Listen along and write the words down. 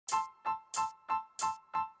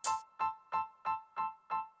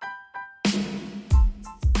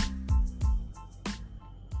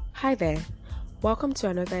Hi there. Welcome to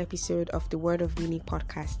another episode of the Word of Winnie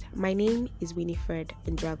podcast. My name is Winifred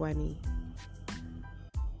Njagwani.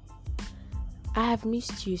 I have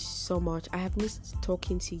missed you so much. I have missed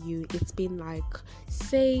talking to you. It's been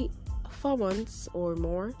say 4 months or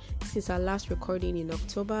more since our last recording in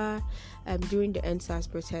October during the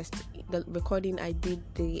NSAS protest. The recording I did,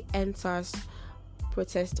 the NSAS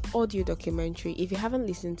protest audio documentary. If you haven't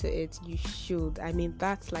listened to it, you should.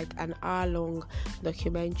 That's like an hour-long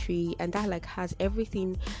documentary, and that has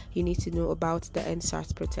everything you need to know about the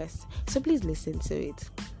NSAS protest. So please listen to it.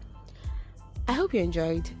 I hope you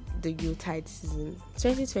enjoyed the Yuletide season.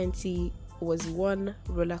 2020 was one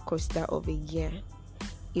roller coaster of a year.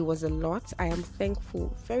 It was a lot. I am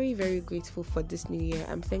thankful, very, very grateful for this new year.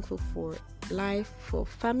 I'm thankful for life, for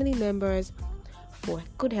family members, for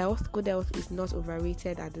good health. Good health is not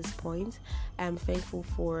overrated at this point. I'm thankful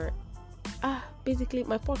for basically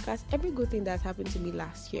my podcast, every good thing that happened to me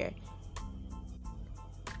last year.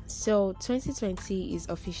 So 2020 is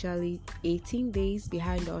officially 18 days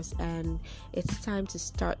behind us, and it's time to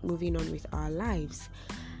start moving on with our lives.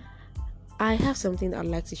 I have something I'd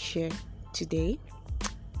like to share today.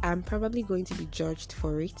 I'm probably going to be judged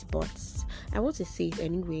for it, but I want to say it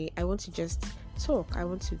anyway. I want to just talk. I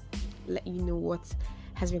want to let you know what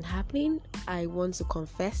has been happening. I want to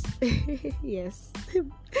confess. Yes,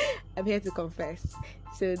 I'm here to confess.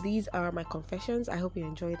 So these are my confessions. I hope you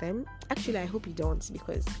enjoy them. Actually, I hope you don't,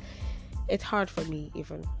 because it's hard for me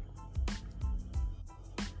even.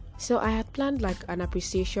 So I had planned an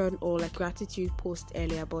appreciation or gratitude post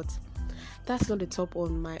earlier, but that's not the top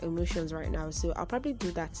on my emotions right now. So I'll probably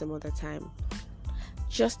do that some other time.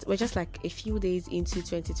 We're just a few days into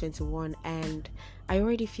 2021, and I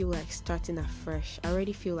already feel like starting afresh. I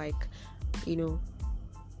already feel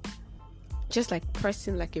just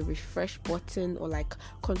pressing a refresh button or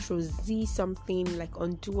Control Z something,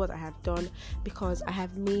 undo what I have done, because I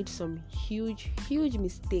have made some huge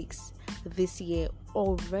mistakes this year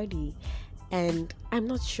already, and I'm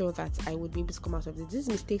not sure that I would be able to come out of this. These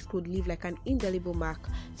mistakes could leave an indelible mark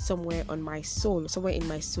somewhere in my soul,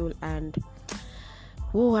 and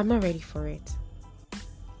I'm not ready for it.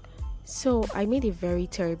 So I made a very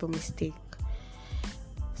terrible mistake,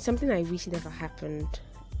 something I wish never happened,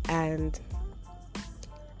 and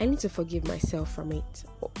I need to forgive myself from it.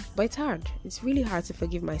 But it's hard. It's really hard to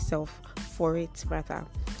forgive myself for it, rather.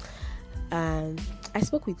 I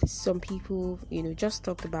spoke with some people, just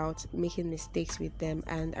talked about making mistakes with them,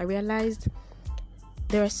 and I realized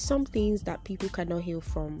there are some things that people cannot heal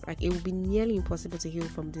from. It will be nearly impossible to heal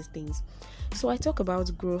from these things. So I talk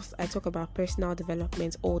about growth, I talk about personal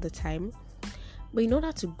development all the time. But in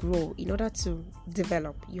order to grow, in order to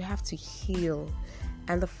develop, you have to heal.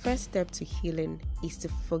 And the first step to healing is to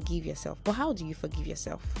forgive yourself. But how do you forgive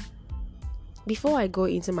yourself? Before I go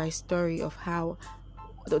into my story of how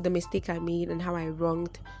the mistake I made and how I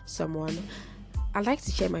wronged someone, I'd like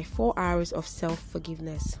to share my 4 hours of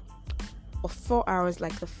self-forgiveness. Of 4 hours,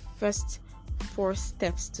 the first 4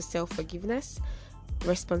 steps to self-forgiveness: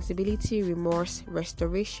 responsibility, remorse,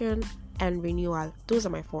 restoration, and renewal. Those are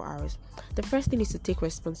my 4 hours. The first thing is to take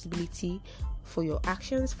responsibility for your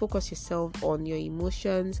actions. Focus yourself on your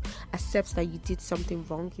emotions. Accept that you did something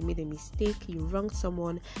wrong, you made a mistake, you wronged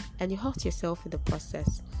someone, and you hurt yourself in the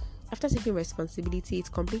process. After taking responsibility, it's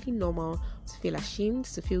completely normal to feel ashamed,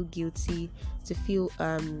 to feel guilty, to feel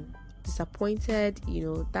disappointed.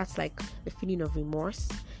 That's the feeling of remorse,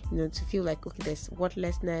 to feel okay, there's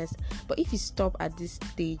worthlessness. But if you stop at this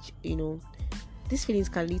stage, these feelings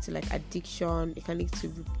can lead to addiction, it can lead to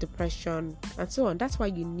depression, and so on. That's why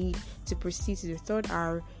you need to proceed to the third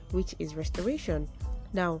hour, which is restoration.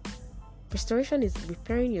 Now, restoration is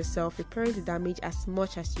repairing yourself, repairing the damage as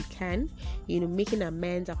much as you can, making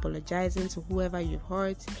amends, apologizing to whoever you've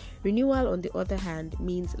hurt. Renewal, on the other hand,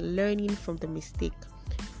 means learning from the mistake,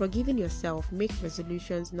 forgiving yourself, make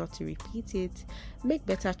resolutions not to repeat it, make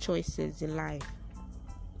better choices in life.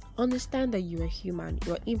 Understand that you are human,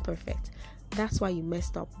 you are imperfect. That's why you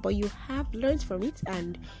messed up, but you have learned from it,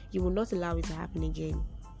 and you will not allow it to happen again.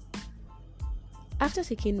 After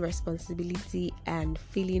taking responsibility and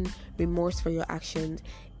feeling remorse for your actions,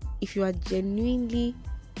 if you are genuinely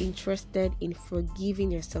interested in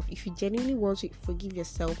forgiving yourself, if you genuinely want to forgive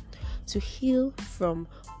yourself, to heal from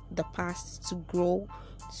the past, to grow,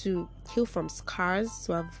 to heal from scars,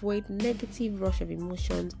 to avoid negative rush of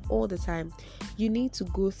emotions all the time, you need to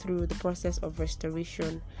go through the process of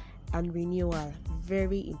restoration and renewal.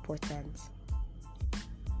 Very important.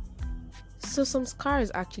 So some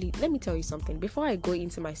scars, actually, let me tell you something before I go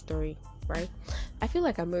into my story, right? I feel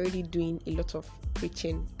like I'm already doing a lot of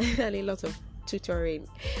preaching and a lot of tutoring.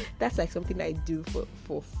 That's like something I do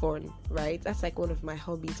for fun, right? That's like one of my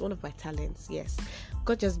hobbies, one of my talents. Yes,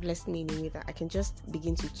 God just blessed me in a way that I can just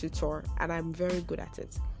begin to tutor, and I'm very good at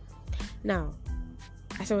it. Now,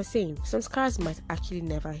 as I was saying, some scars might actually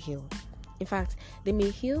never heal. In fact, they may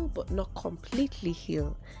heal but not completely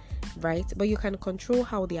heal, right? But you can control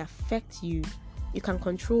how they affect you. You can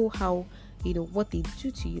control how, what they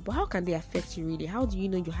do to you. But how can they affect you really? How do you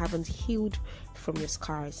know you haven't healed from your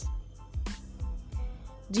scars?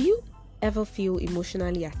 Do you ever feel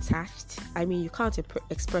emotionally attached? I mean, you can't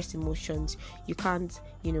express emotions. You can't,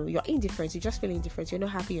 you're indifferent. You just feel indifferent. You're not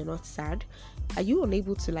happy. You're not sad. Are you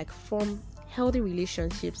unable to form healthy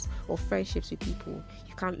relationships or friendships with people?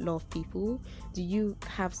 You can't love people? Do you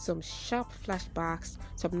have some sharp flashbacks,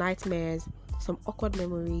 some nightmares, some awkward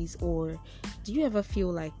memories? Or do you ever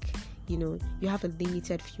feel like you have a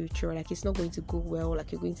limited future, like it's not going to go well,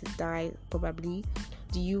 like you're going to die probably?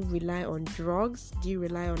 Do you rely on drugs? Do you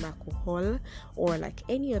rely on alcohol or like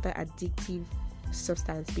any other addictive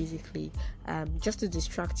substance basically, just to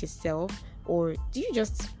distract yourself? Or do you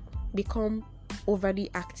just become overly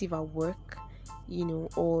active at work,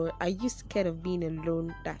 or are you scared of being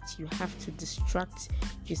alone that you have to distract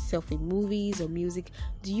yourself with movies or music?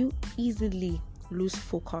 Do you easily lose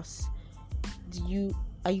focus?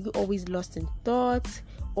 Are you always lost in thoughts,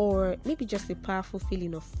 or maybe just a powerful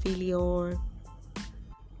feeling of failure,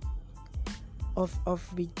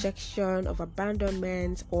 of rejection, of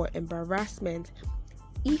abandonment, or embarrassment?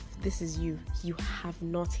 If this is you, you have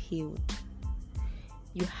not healed.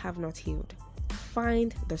 You have not healed.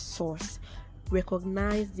 Find the source.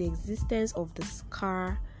 Recognize the existence of the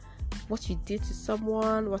scar, what you did to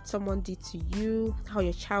someone, what someone did to you, how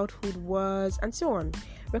your childhood was, and so on.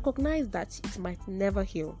 Recognize that it might never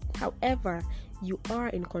heal. However, you are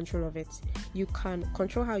in control of it. You can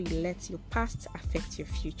control how you let your past affect your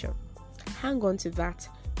future. Hang on to that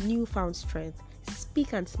newfound strength.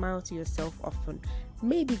 Speak and smile to yourself often.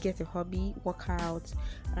 Maybe get a hobby, work out,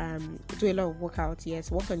 do a lot of workout, yes,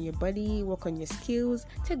 work on your body, work on your skills,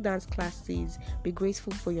 take dance classes, be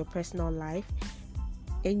grateful for your personal life,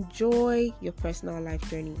 enjoy your personal life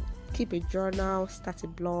journey, keep a journal, start a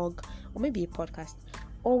blog, or maybe a podcast.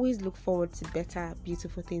 Always look forward to better,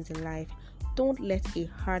 beautiful things in life. Don't let a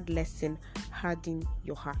hard lesson harden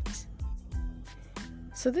your heart.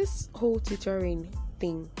 So this whole tutoring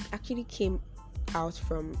thing actually came out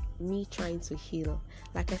from me trying to heal.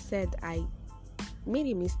 Like I said, I made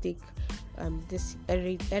a mistake this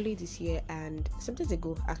early this year and some days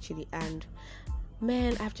ago actually, and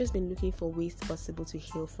man, I've just been looking for ways possible to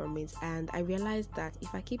heal from it. And I realized that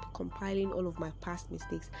if I keep compiling all of my past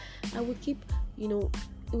mistakes, I would keep, it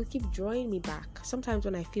would keep drawing me back. Sometimes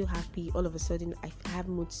when I feel happy, all of a sudden I have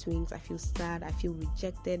mood swings, I feel sad, I feel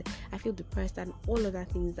rejected, I feel depressed, and all of the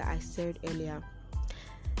things that I said earlier.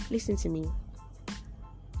 Listen to me.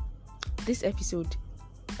 This episode,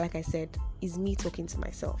 like I said, is me talking to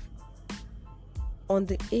myself. On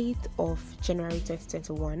the 8th of January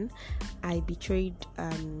 2021, I betrayed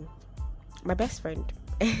my best friend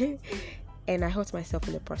and I hurt myself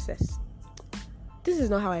in the process. This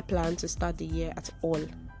is not how I plan to start the year at all.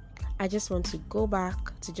 I just want to go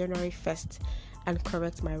back to January 1st and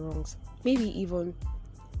correct my wrongs. Maybe even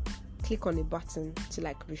click on a button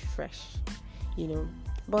to refresh,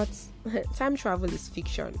 But time travel is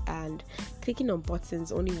fiction, and clicking on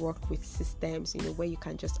buttons only work with systems, where you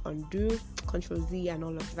can just undo, Control Z and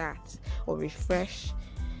all of that, or refresh.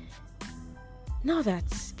 Now that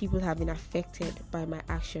people have been affected by my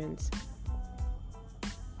actions,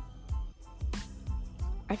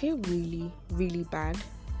 I feel really, really bad,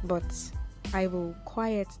 but I will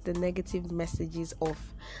quiet the negative messages of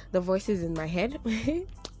the voices in my head.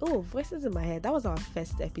 Oh, voices in my head. That was our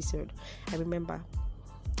first episode, I remember.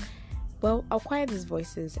 Well, I'll quiet these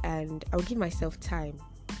voices and I'll give myself time,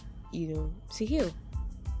 to heal.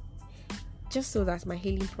 Just so that my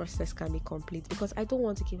healing process can be complete, because I don't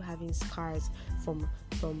want to keep having scars from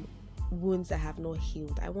wounds that have not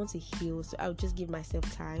healed. I want to heal, so I'll just give myself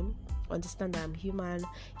time, understand that I'm human,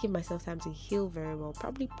 give myself time to heal very well,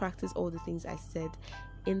 probably practice all the things I said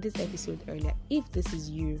in this episode earlier. If this is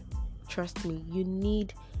you, trust me, you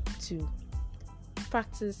need to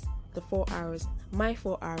practice the 4 hours, my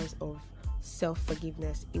 4 hours of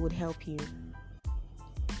self-forgiveness. It would help you.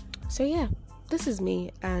 So yeah, this is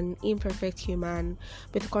me, an imperfect human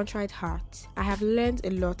with a contrite heart. I have learned a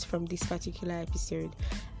lot from this particular episode,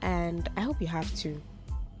 and I hope you have too.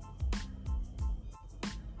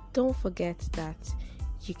 Don't forget that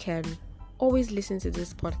you can always listen to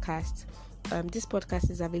this podcast. This podcast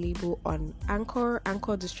is available on Anchor.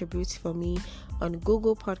 Anchor distributes for me on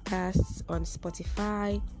Google Podcasts, on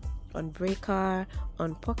Spotify, on Breaker,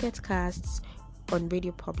 on Pocket Casts, on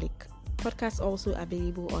Radio Public. Podcast also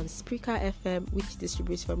available on Spreaker FM, which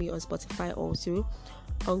distributes for me on Spotify also,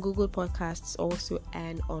 on Google Podcasts also,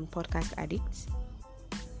 and on Podcast Addict.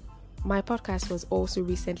 My podcast was also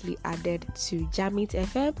recently added to Jamit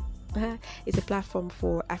FM. It's a platform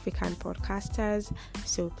for African podcasters,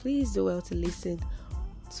 so please do well to listen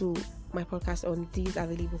to my podcast on these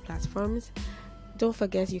available platforms. Don't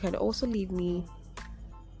forget, you can also leave me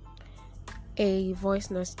a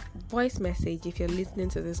voice message if you're listening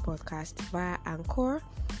to this podcast via Anchor.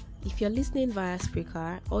 If you're listening via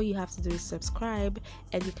Spreaker, all you have to do is subscribe,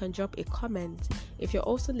 and you can drop a comment. If you're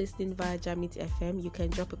also listening via Jamit FM, you can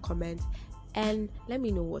drop a comment and let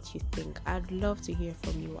me know what you think. I'd love to hear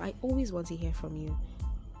from you. I always want to hear from you.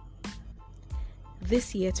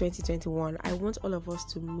 This year 2021, I want all of us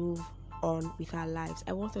to move on with our lives.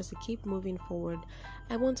 I want us to keep moving forward.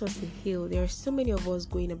 I want us to heal. There are so many of us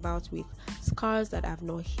going about with scars that have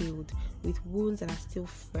not healed, with wounds that are still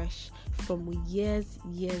fresh from years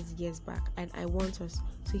back, and I want us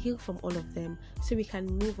to heal from all of them so we can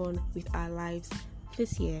move on with our lives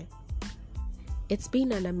this year. It's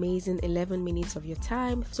been an amazing 11 minutes of your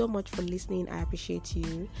time. So much for listening. I appreciate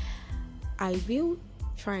you. I will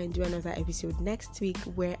try and do another episode next week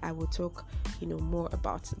where I will talk, more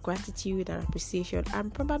about gratitude and appreciation.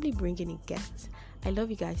 I'm probably bringing in guests. I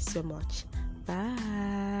love you guys so much. Bye.